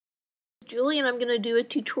Julie, and I'm going to do a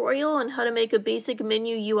tutorial on how to make a basic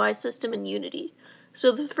menu UI system in Unity.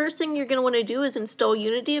 So the first thing you're going to want to do is install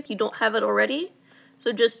Unity if you don't have it already.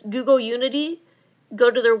 So just Google Unity, go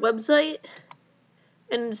to their website,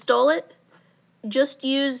 and install it. Just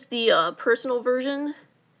use the personal version,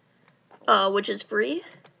 which is free,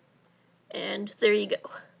 and there you go.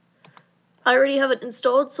 I already have it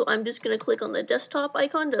installed, so I'm just going to click on the desktop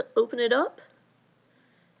icon to open it up.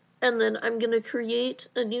 And then I'm going to create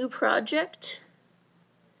a new project.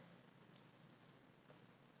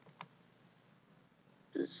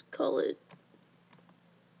 Just call it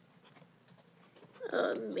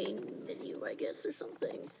main menu, I guess, or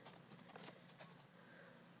something.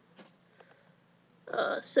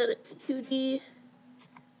 Set it to 2D,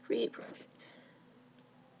 create project.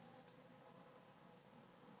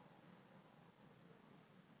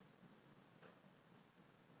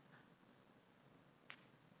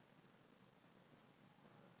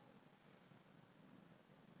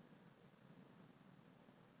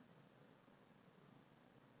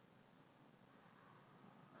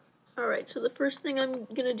 Alright, so the first thing I'm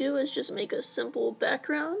going to do is just make a simple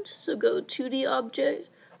background. So go 2D object,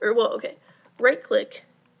 right click,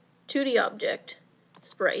 2D object,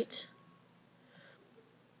 sprite.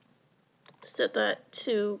 Set that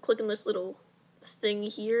to, click on this little thing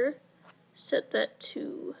here, set that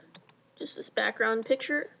to just this background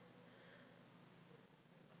picture.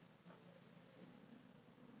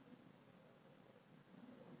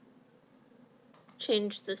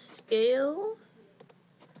 Change the scale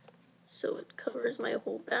so it covers my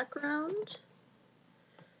whole background.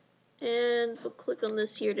 And we'll click on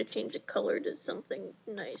this here to change the color to something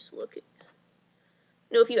nice looking.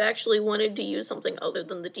 If you actually wanted to use something other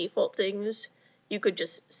than the default things, you could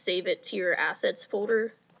just save it to your assets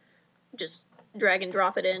folder. Just drag and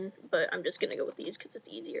drop it in, but I'm just going to go with these because it's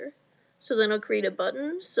easier. So then I'll create a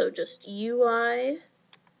button, so just UI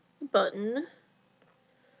button.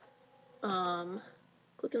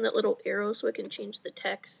 Click on that little arrow so I can change the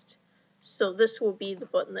text. So this will be the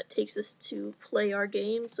button that takes us to play our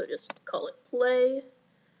game, so just call it play.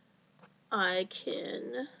 I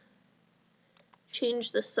can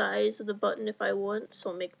change the size of the button if I want,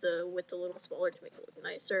 so I'll make the width a little smaller to make it look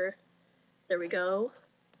nicer. There we go.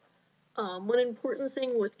 One important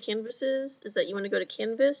thing with canvases is that you want to go to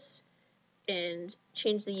canvas and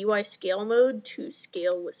change the UI scale mode to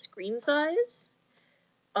scale with screen size.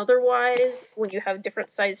 Otherwise, when you have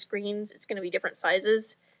different size screens, it's going to be different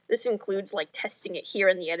sizes. This includes like testing it here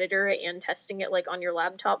in the editor and testing it like on your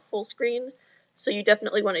laptop full screen. So you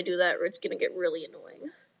definitely want to do that or it's going to get really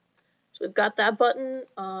annoying. So we've got that button.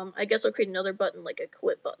 I guess I'll create another button like a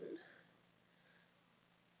quit button.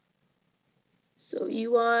 So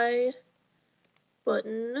UI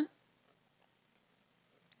button,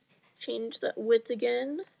 change that width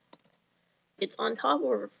again. It's on top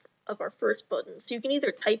of our first button. So you can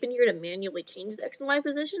either type in here to manually change the X and Y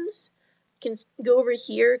positions. You can go over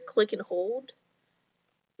here, click and hold,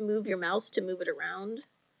 move your mouse to move it around.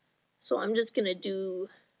 So I'm just going to do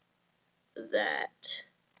that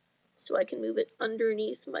so I can move it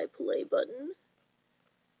underneath my play button.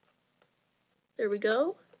 There we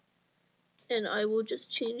go. And I will just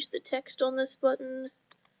change the text on this button.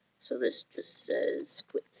 So this just says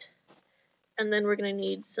quit. And then we're going to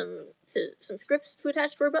need some scripts to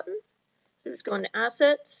attach to our button. So just go into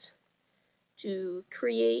assets to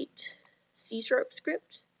create C# script.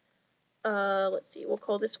 Let's see, we'll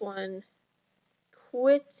call this one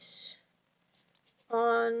quit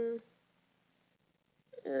on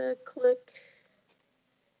click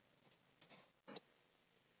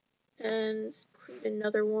and create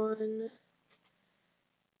another one.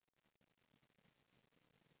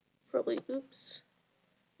 Probably, oops.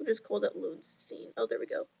 We'll just call that load scene. Oh, there we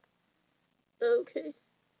go. Okay.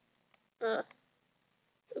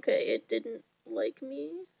 Okay, it didn't like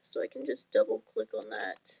me, so I can just double click on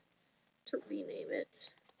that to rename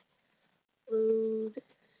it. Load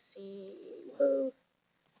scene. Whoa.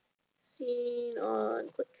 Scene on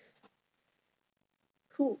click.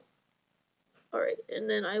 Cool. Alright, and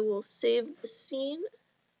then I will save the scene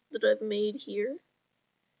that I've made here.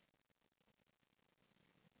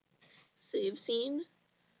 Save scene.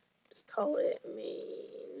 Just call it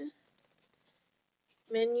main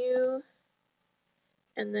menu.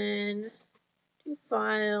 And then do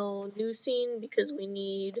file new scene because we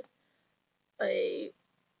need a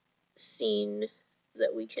scene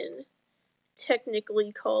that we can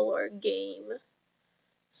technically call our game.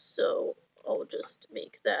 So I'll just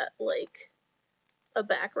make that like a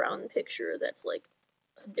background picture that's like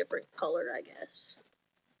a different color, I guess.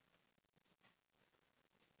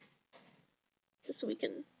 Just so we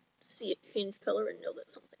can see it change color and know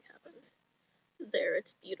that something happened.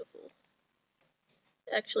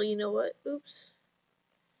 Actually, you know what? Oops.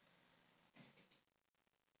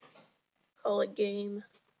 Call it game.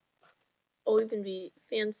 I'll even be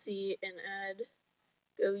fancy and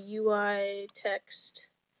go UI text,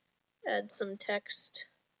 add some text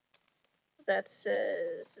that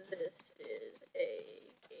says this is a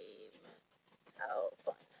game. How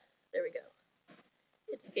fun. There we go.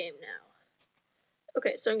 It's a game now.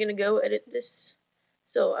 Okay, so I'm going to go edit this.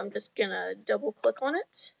 So I'm just going to double click on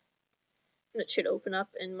it, and it should open up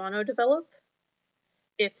in MonoDevelop.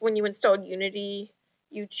 If when you installed Unity,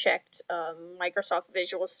 you checked Microsoft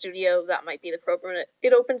Visual Studio, that might be the program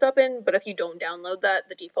it opens up in, but if you don't download that,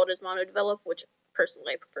 the default is MonoDevelop, which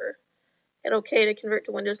personally I prefer. Hit OK to convert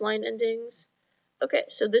to Windows line endings. Okay,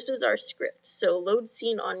 so this is our script. So load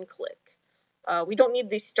scene on click. We don't need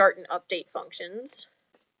these start and update functions.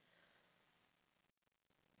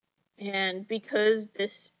 And because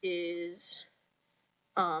this is,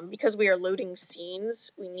 because we are loading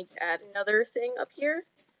scenes, we need to add another thing up here.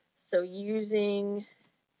 So using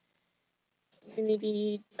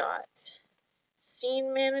Unity.scene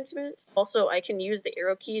management. Also, I can use the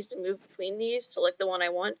arrow keys to move between these. Select the one I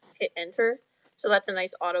want, hit enter. So that's a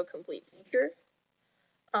nice autocomplete feature.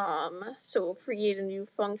 So we'll create a new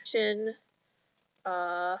function.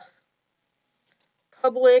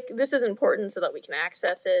 Public, this is important so that we can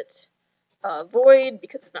access it. Void,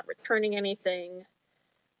 because it's not returning anything.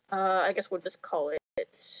 I guess we'll just call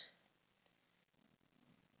it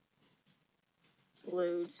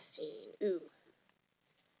load scene. Ooh.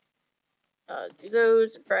 Do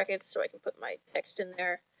those brackets so I can put my text in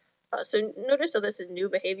there. So notice that this is new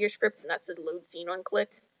behavior script and that says load scene on click.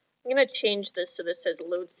 I'm going to change this so this says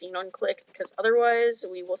load scene on click because otherwise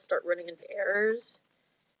we will start running into errors.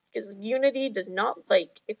 Because Unity does not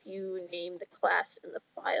like if you name the class in the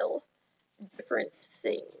file different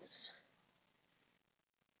things.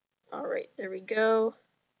 Alright, there we go.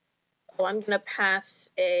 Oh, I'm going to pass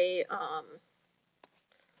a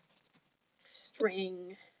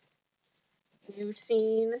string new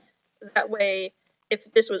scene. That way,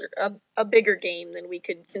 if this was a bigger game, then we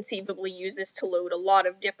could conceivably use this to load a lot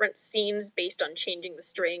of different scenes based on changing the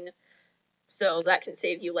string. So that can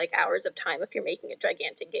save you like hours of time if you're making a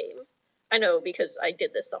gigantic game. I know because I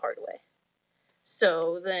did this the hard way.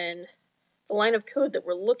 So then the line of code that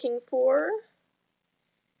we're looking for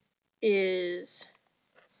is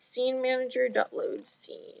scene manager.load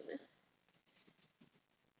scene.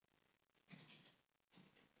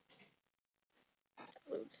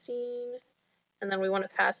 Load scene. And then we want to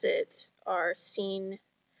pass it our scene.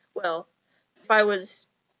 Well, if I was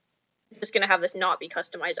just going to have this not be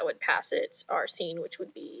customized, I would pass it our scene, which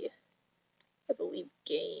would be, I believe,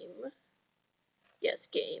 game. Yes,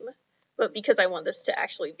 game. But because I want this to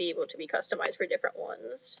actually be able to be customized for different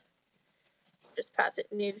ones, just pass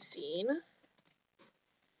it new scene.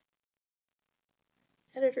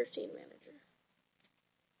 Editor scene manager.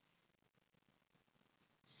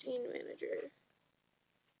 Scene manager.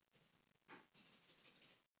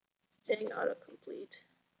 Dang, autocomplete.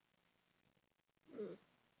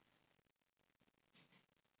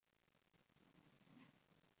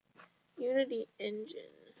 Unity engine.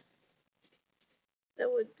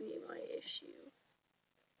 That would be my issue.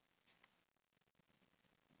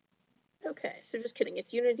 Okay, so just kidding.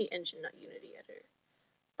 It's Unity engine, not Unity editor.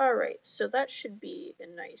 Alright, so that should be a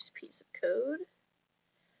nice piece of code.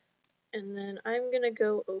 And then I'm going to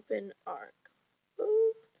go open our code.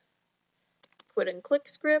 Quit and click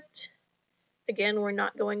script. Again, we're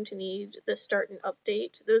not going to need the start and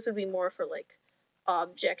update. Those would be more for like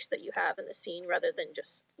objects that you have in the scene rather than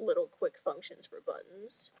just little quick functions for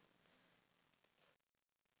buttons.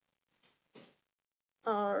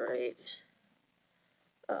 Alright.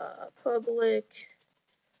 Public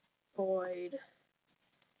void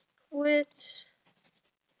quit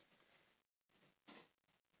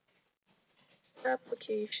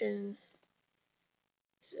application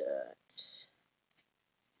dot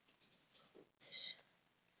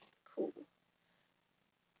cool.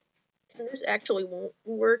 And this actually won't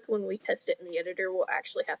work when we test it in the editor. We'll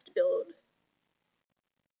actually have to build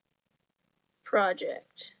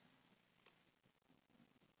project.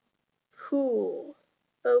 Cool.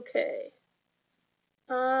 Okay.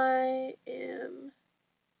 I am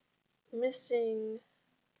missing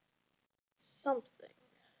something.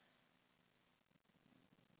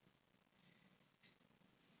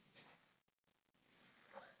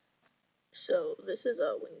 So this is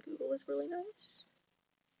when Google is really nice.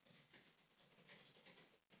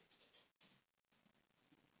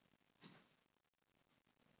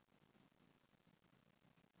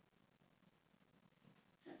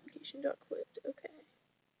 Application.quit. Okay.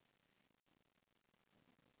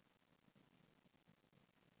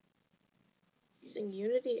 using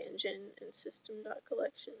Unity Engine and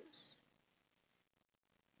system.collections.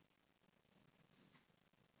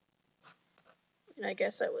 And I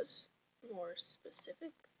guess I was more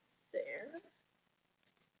specific there.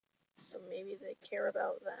 So maybe they care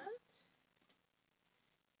about that.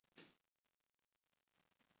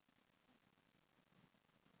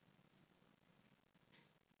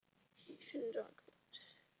 I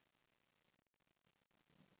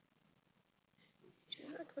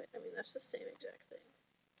mean, that's the same exact thing.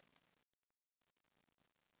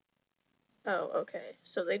 Oh, okay.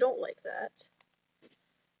 So they don't like that.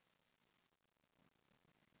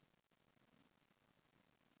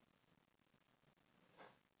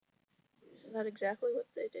 Isn't that exactly what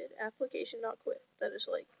they did? Application not quit. That is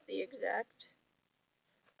like the exact.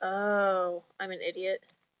 Oh, I'm an idiot.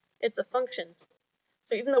 It's a function.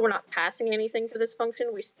 So even though we're not passing anything to this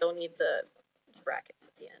function, we still need the bracket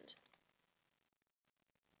at the end.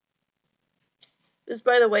 This,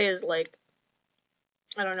 by the way, is like,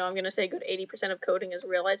 I don't know, I'm going to say a good 80% of coding is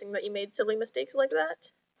realizing that you made silly mistakes like that.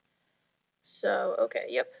 So, okay,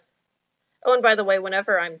 yep. Oh, and by the way,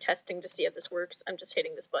 whenever I'm testing to see if this works, I'm just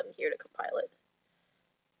hitting this button here to compile it.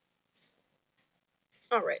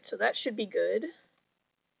 Alright, so that should be good.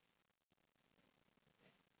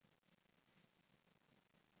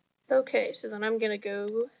 Okay, so then I'm going to go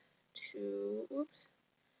to, I'm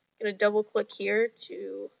going to double click here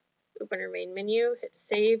to open our main menu, hit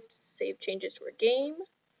save changes to our game.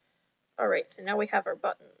 Alright, so now we have our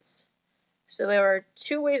buttons. So there are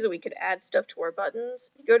two ways that we could add stuff to our buttons.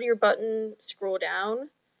 You go to your button, scroll down,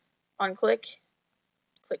 click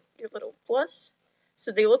your little plus.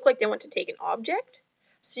 So they look like they want to take an object.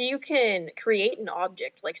 So you can create an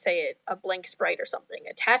object, like say a blank sprite or something,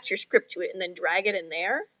 attach your script to it, and then drag it in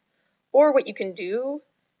there. Or what you can do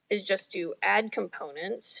is just do add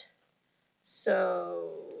component.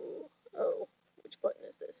 So, oh, which button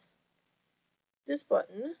is this? This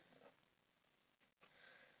button.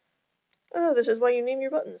 Oh, this is why you name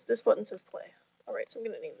your buttons. This button says play. Alright, so I'm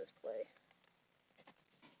going to name this play.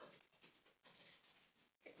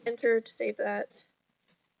 Enter to save that.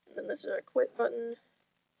 And then this is our quit button.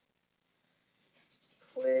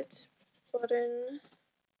 Quit button.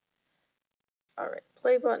 Alright,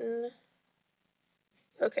 play button.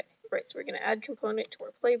 Okay, right, so we're going to add component to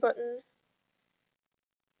our play button.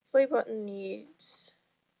 Play button needs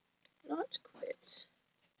not quit,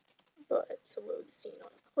 but to load scene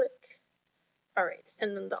on click. Alright,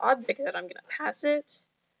 and then the object that I'm going to pass it,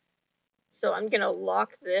 so I'm going to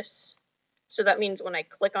lock this, so that means when I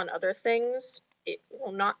click on other things, it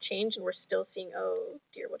will not change and we're still seeing, oh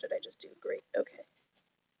dear, what did I just do? Great, okay.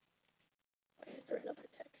 Why is there another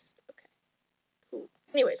text? Okay, cool.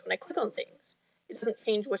 Anyways, when I click on things, it doesn't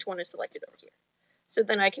change which one is selected over here. So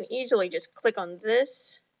then I can easily just click on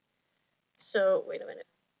this. So wait a minute.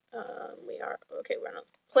 We're on the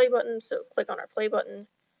play button. So click on our play button,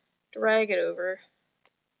 drag it over,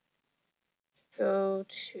 go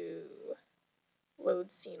to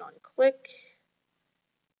load scene on click,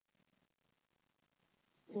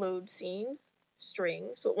 load scene,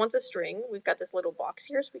 string. So it wants a string. We've got this little box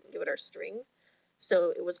here, so we can give it our string.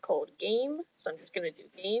 So it was called game. So I'm just going to do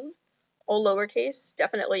game, all lowercase.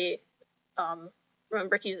 Definitely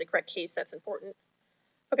remember to use the correct case. That's important.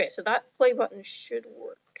 Okay, so that play button should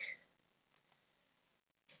work.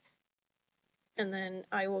 And then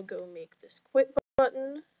I will go make this quit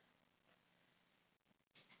button.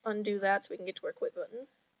 Undo that so we can get to our quit button.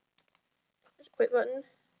 There's a quit button.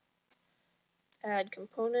 Add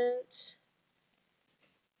component.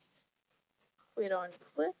 Quit on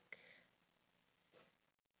click.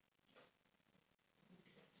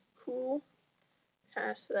 Cool.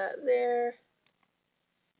 Pass that there.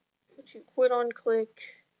 Go to quit on click.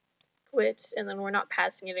 Quit, and then we're not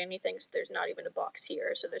passing it anything, so there's not even a box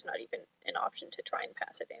here, so there's not even an option to try and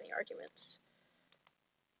pass it any arguments.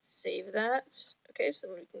 Save that. Okay,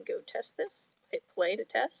 so we can go test this. Hit play to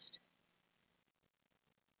test.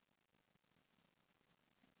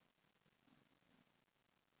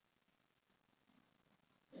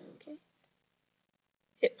 Okay.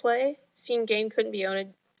 Hit play. Scene game couldn't be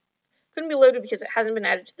loaded because it hasn't been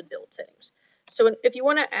added to the build settings. So if you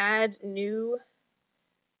want to add new,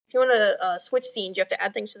 if you want to switch scenes, you have to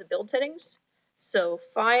add things to the build settings. So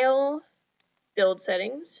file, build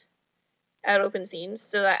settings, add open scenes.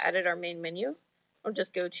 So that added our main menu. I'll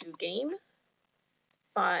just go to game,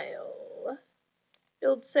 file,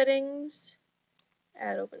 build settings,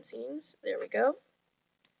 add open scenes. There we go.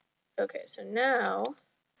 Okay, so now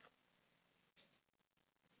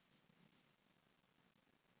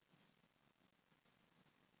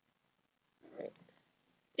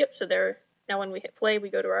yep, so there, now when we hit play, we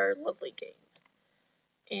go to our lovely game.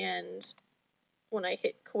 and when I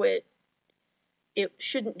hit quit, it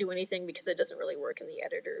shouldn't do anything because it doesn't really work in the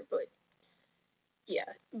editor, but yeah,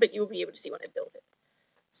 but you'll be able to see when I build it.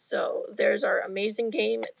 So there's our amazing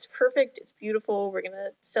game. It's perfect. It's beautiful. We're going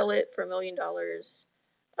to sell it for $1 million.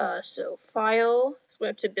 So file, so we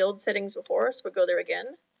have to build settings before, so we'll go there again.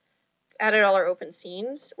 Added all our open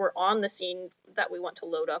scenes. We're on the scene that we want to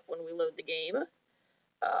load up when we load the game.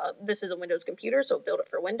 This is a Windows computer, so build it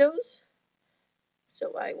for Windows.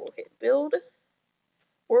 So I will hit build.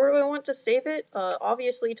 Where do I want to save it?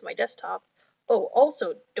 Obviously to my desktop. Oh,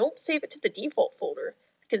 also, don't save it to the default folder,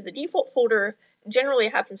 because the default folder generally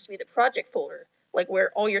happens to be the project folder, like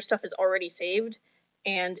where all your stuff is already saved,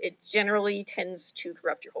 and it generally tends to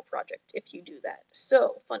corrupt your whole project if you do that.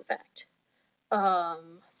 So, fun fact.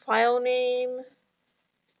 File name,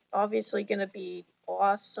 obviously gonna be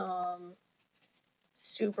awesome,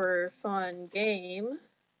 super fun game.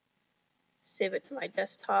 Save it to my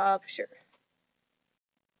desktop, sure.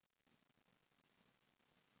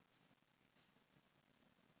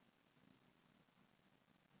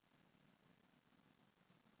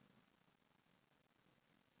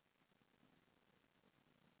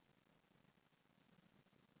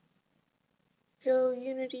 Go,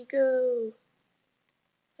 Unity, go!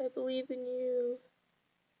 I believe in you.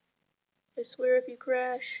 I swear if you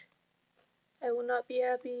crash, I will not be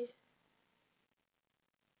happy.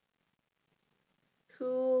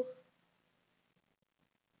 Cool.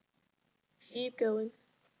 Keep going.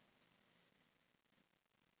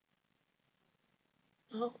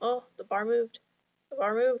 Oh, the bar moved. The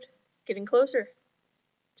bar moved. Getting closer.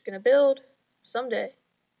 It's gonna build someday.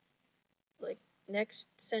 Like next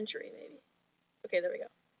century, maybe. Okay, there we go.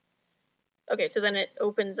 Okay, so then it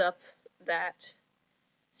opens up that.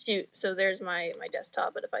 So there's my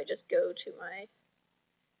desktop, but if I just go to my.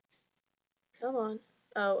 Come on.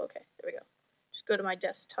 Oh, okay, there we go. Just go to my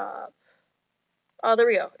desktop. Oh, there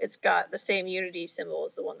we go. It's got the same Unity symbol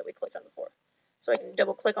as the one that we clicked on before. So I can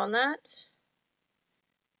double click on that.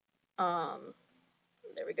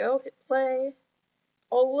 There we go. Hit play.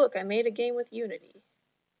 Oh, look, I made a game with Unity.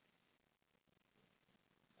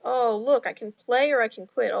 Oh, look, I can play or I can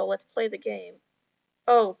quit. Oh, let's play the game.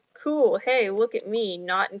 Oh, cool. Hey, look at me,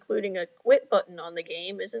 not including a quit button on the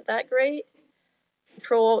game. Isn't that great?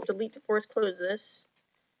 Control-Alt-Delete to force close this.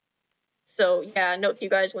 So, yeah, note to you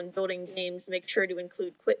guys, when building games, make sure to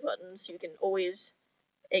include quit buttons. You can always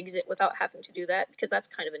exit without having to do that, because that's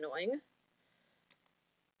kind of annoying.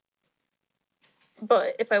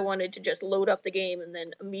 But if I wanted to just load up the game and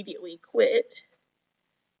then immediately quit,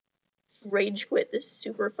 rage quit this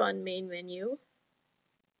super fun main menu.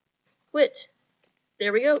 Quit.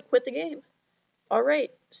 There we go, quit the game.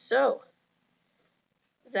 Alright, so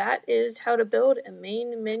that is how to build a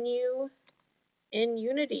main menu in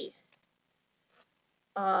Unity.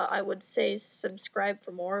 I would say subscribe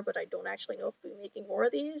for more, but I don't actually know if we'll be making more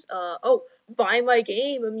of these. Oh, buy my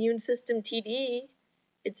game, Immune System TD.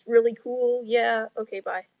 It's really cool. Yeah, okay,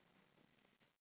 bye.